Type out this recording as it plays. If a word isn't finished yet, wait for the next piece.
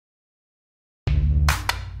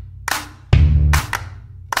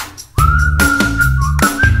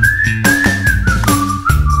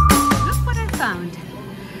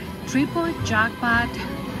triple jackpot,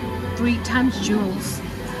 3 times jewels.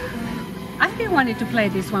 I've been wanting to play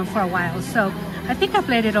this one for a while, so I think I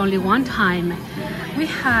played it only one time. We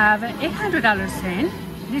have $800 in.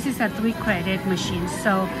 This is a 3 credit machine,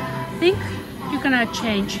 so I think you're gonna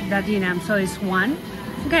change the dinam, so it's 1.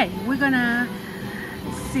 Okay, we're gonna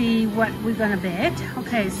see what we're gonna bet.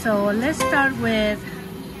 Okay, so let's start with,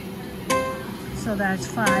 so that's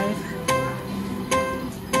 5.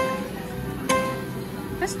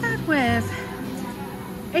 Let's start with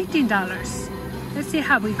 $18. Let's see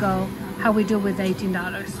how we go, how we do with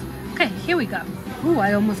 $18. Okay, here we go. Ooh,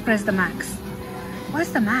 I almost pressed the max.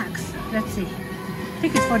 What's the max? Let's see. I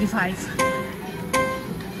think it's 45.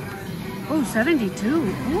 Oh,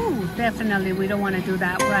 72. Ooh, definitely we don't want to do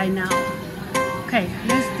that right now. Okay,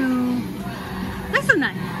 let's do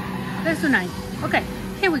 9. Let's do 9. Okay,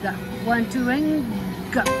 here we go. 1, 2, and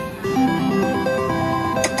go.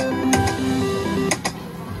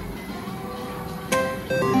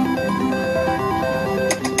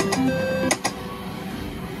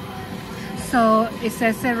 So it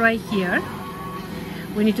says it right here.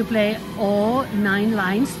 We need to play all 9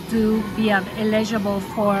 lines to be eligible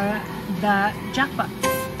for the jackpots.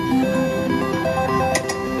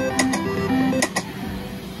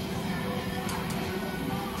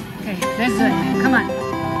 Okay, let's do it. Come on.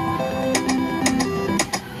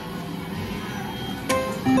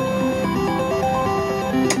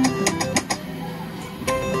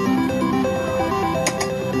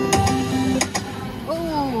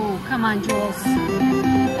 Oh, come on, Jules.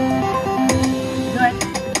 Do it.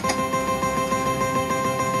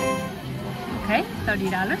 Okay,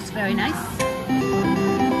 $30. Very nice.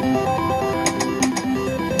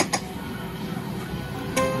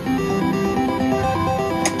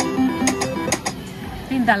 I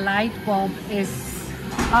think the light bulb is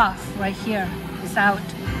off right here. It's out.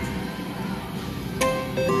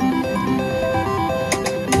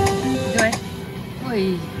 Do it.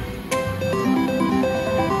 Oy.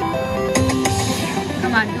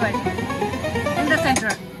 Come on, do it. In the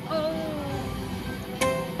center. Oh.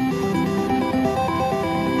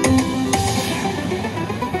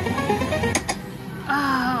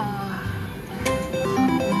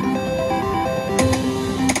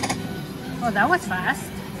 Oh, that was fast.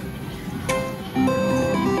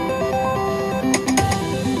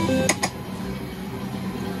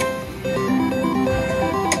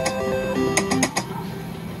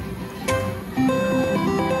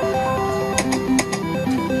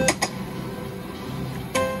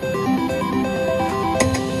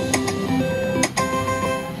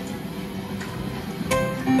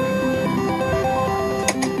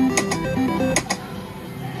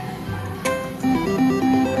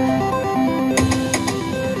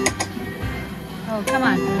 Oh, come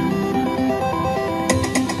on.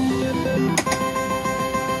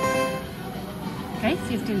 Okay,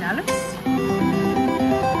 $15.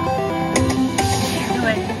 Do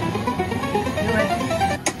it. Do it.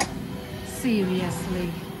 Seriously.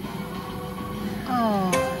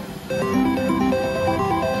 Oh.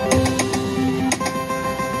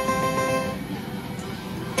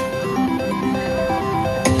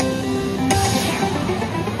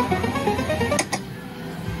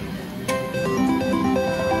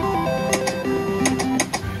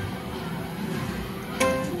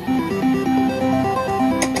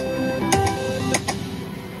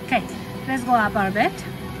 Let's go up our bet.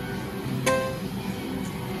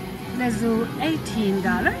 Let's do $18.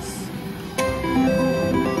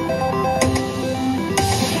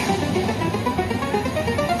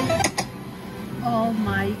 Oh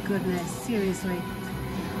my goodness, seriously.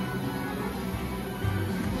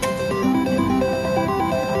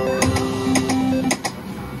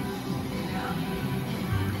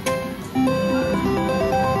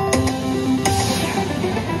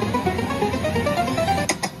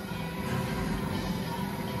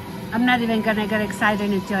 I'm not even gonna get excited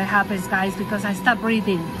until it happens, guys, because I stop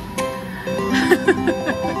breathing.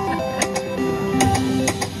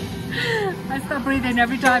 I stop breathing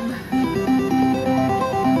every time.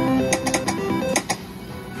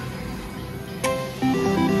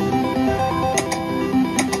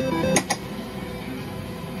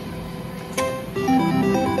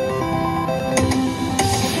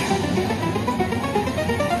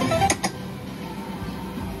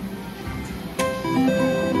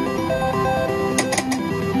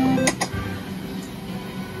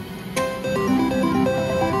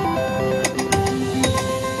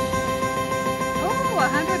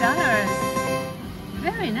 $100.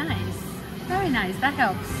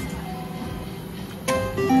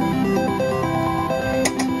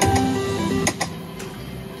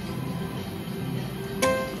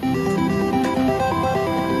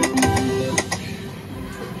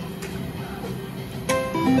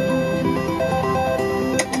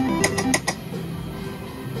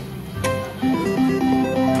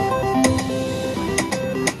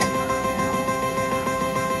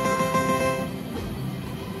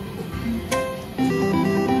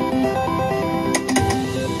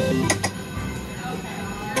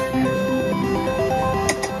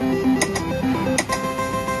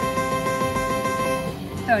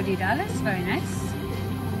 $30. Very nice.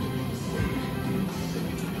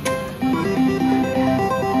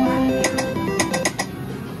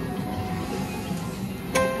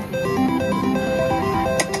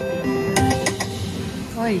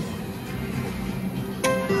 Oi.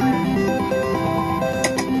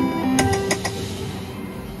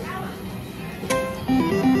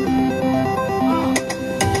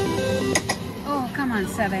 Oh, come on,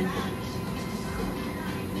 7.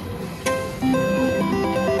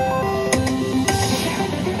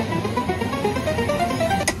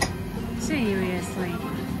 Seriously.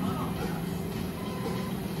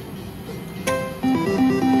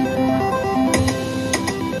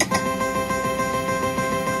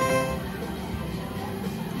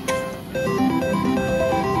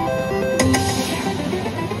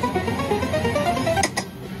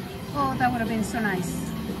 Oh, that would have been so nice.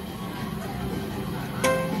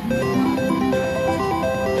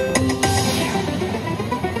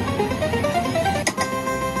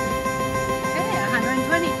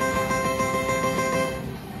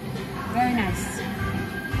 Very nice.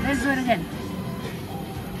 Let's do it again.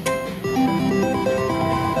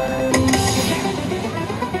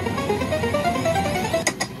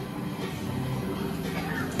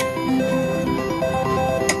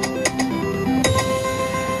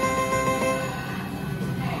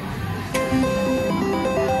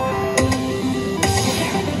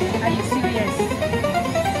 Are you serious?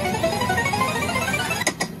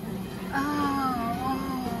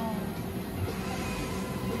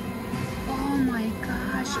 Oh my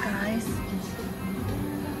gosh, guys.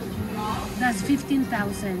 That's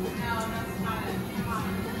 15,000.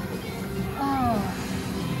 Oh.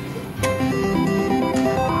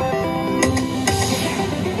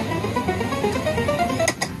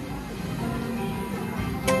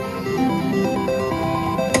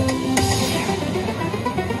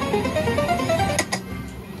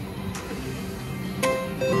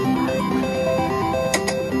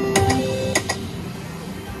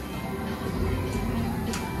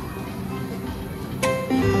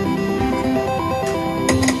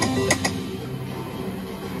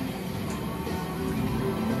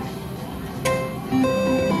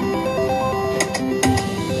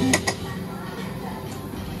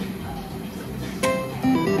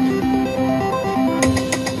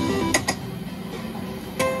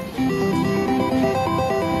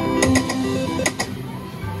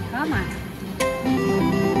 Come on.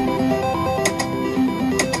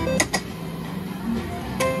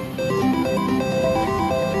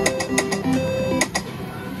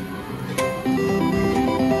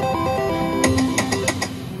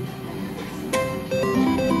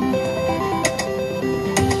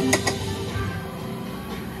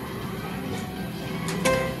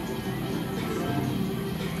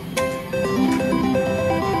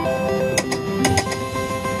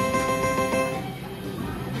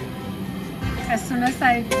 As soon as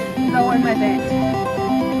I lower my bet.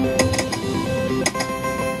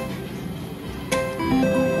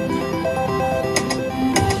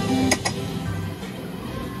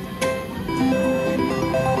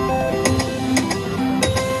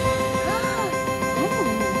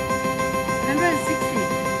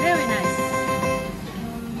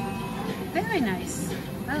 Very nice.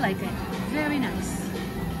 I like it. Very nice.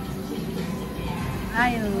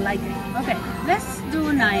 I like it. Okay, let's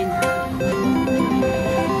do 9.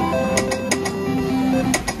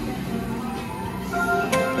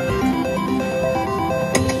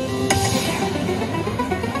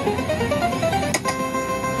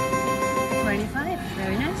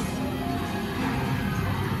 Very nice.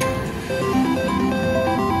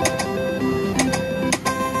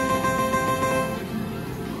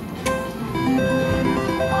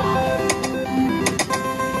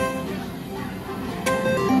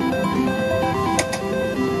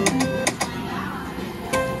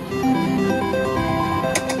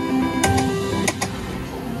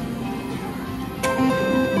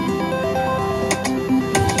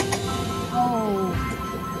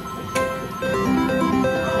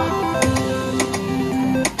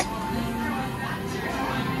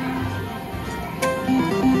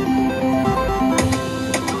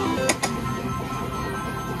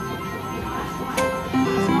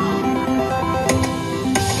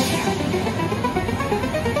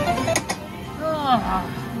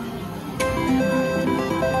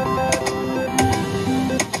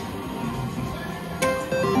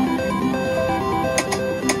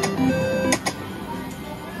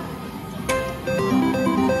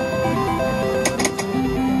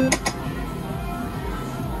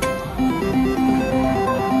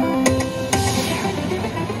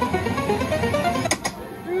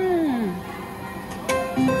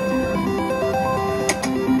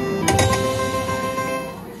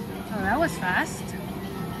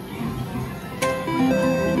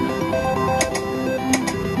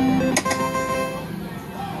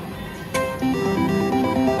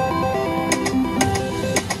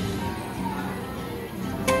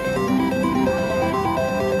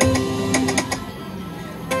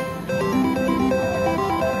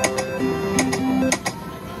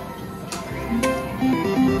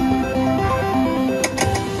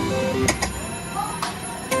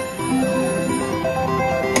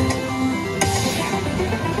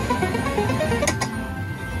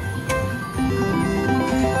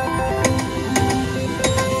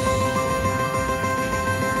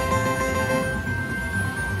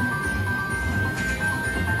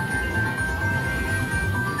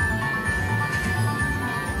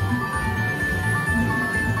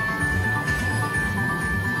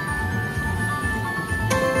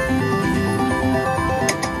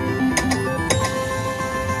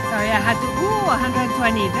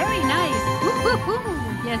 120. Very nice. Woo-hoo-hoo.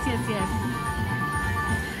 Yes, yes, yes.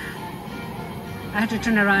 I have to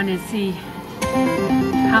turn around and see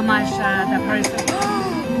how much the person.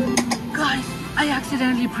 Guys, I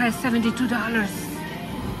accidentally pressed $72.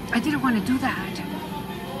 I didn't want to do that.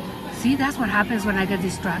 See, that's what happens when I get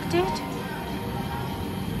distracted.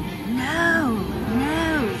 No,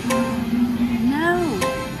 no, no.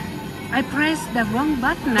 I pressed the wrong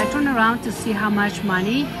button. I turned around to see how much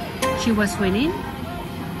money she was winning,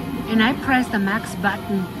 and I pressed the max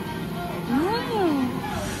button.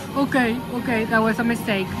 Okay, okay, that was a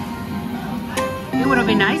mistake. It would have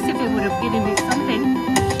been nice if it would have given me something.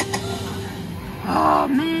 Oh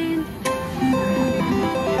man.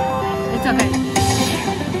 It's okay.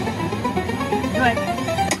 Do it.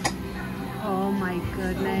 Oh my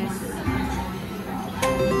goodness.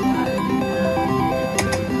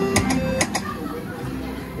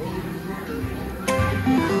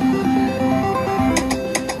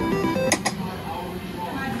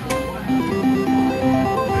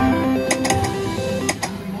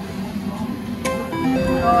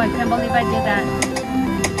 Oh, I can't believe I did that.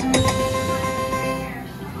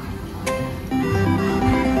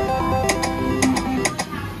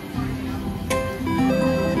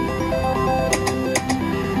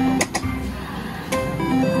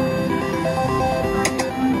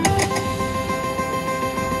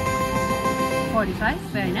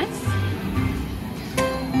 Very nice.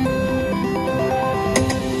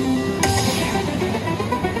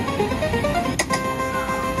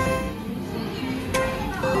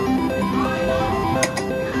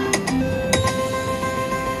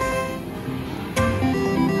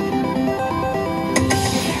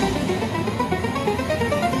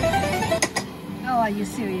 Oh, are you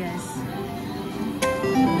serious?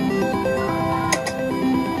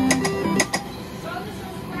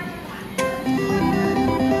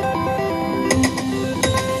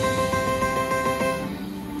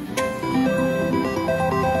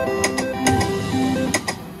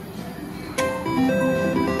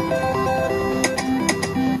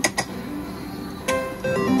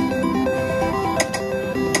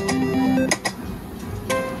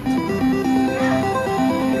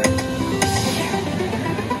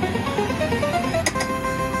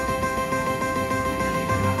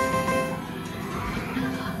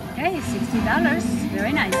 Okay, $60.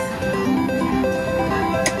 Very nice.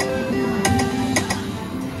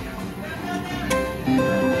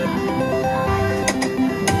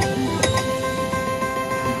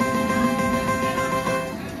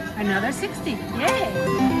 Another 60. Yay!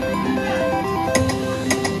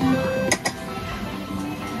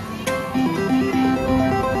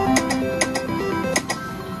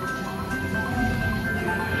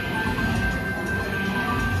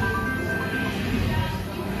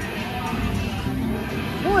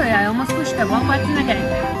 I almost pushed the wrong button again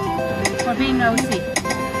for being nosy.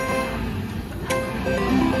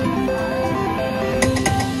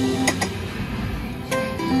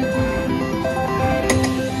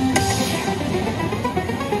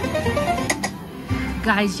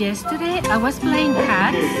 Guys, yesterday I was playing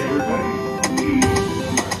cats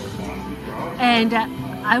and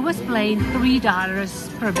I was playing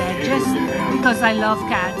 $3 per bet just because I love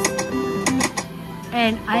cats,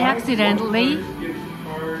 and I accidentally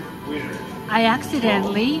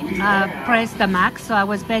pressed the max, so I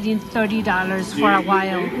was betting $30 for a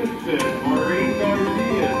while.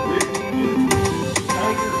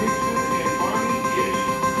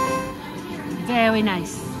 Very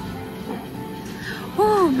nice.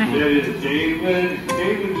 Oh man. David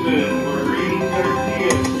Davidson, Maureen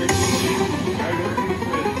Garcia,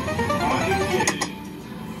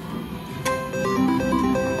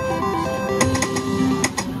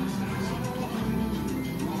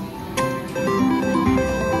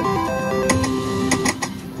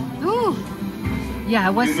 yeah, I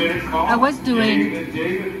was doing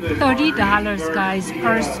 $30, guys,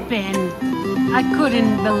 per spin. I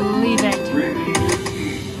couldn't believe it.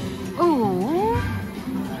 Oh.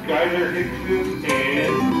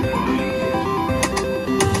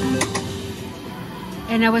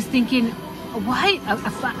 And I was thinking, why?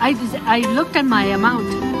 I looked at my amount,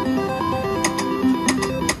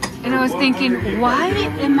 and I was thinking, why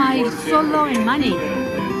am I so low in money?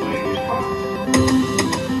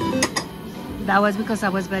 That was because I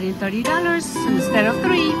was betting $30 instead of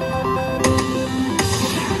 $3.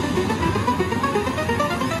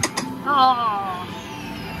 Oh.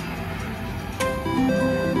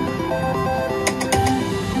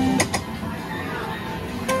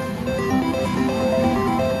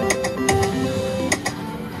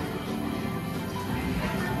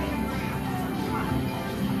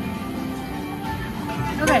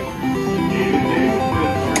 Okay.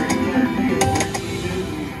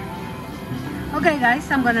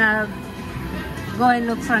 I'm gonna go and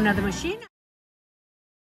look for another machine.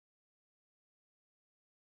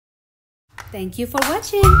 Thank you for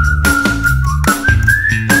watching.